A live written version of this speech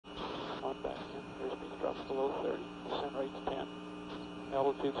below 30. Descent rate's 10.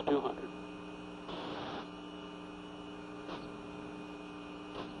 Altitude's 200.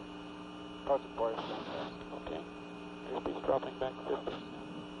 Approach at 40%. Okay. Airspeed's dropping back 50.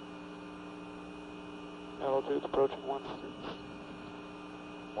 Altitude's approaching 100.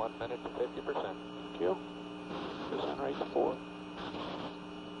 1 minute to 50%. Thank you. Descent rate's 4.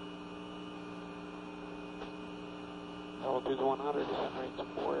 Altitude's 100, descent rate's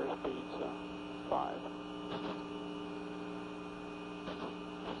 4, airspeed's 5.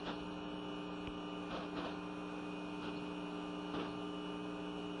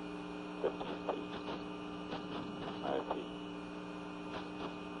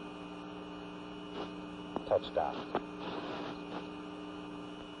 Touchdown.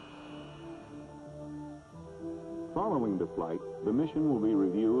 Following the flight, the mission will be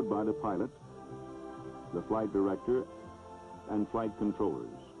reviewed by the pilot, the flight director, and flight controllers.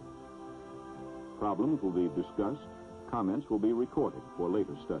 Problems will be discussed, comments will be recorded for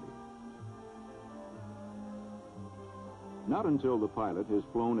later study. Not until the pilot has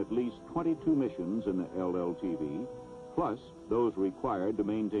flown at least 22 missions in the LLTV, plus those required to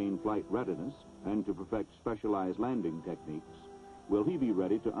maintain flight readiness and to perfect specialized landing techniques, will he be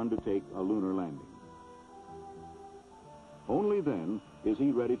ready to undertake a lunar landing. Only then is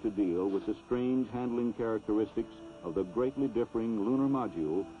he ready to deal with the strange handling characteristics of the greatly differing lunar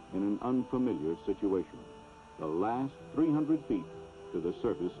module in an unfamiliar situation, the last 300 feet to the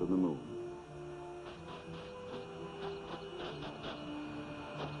surface of the moon.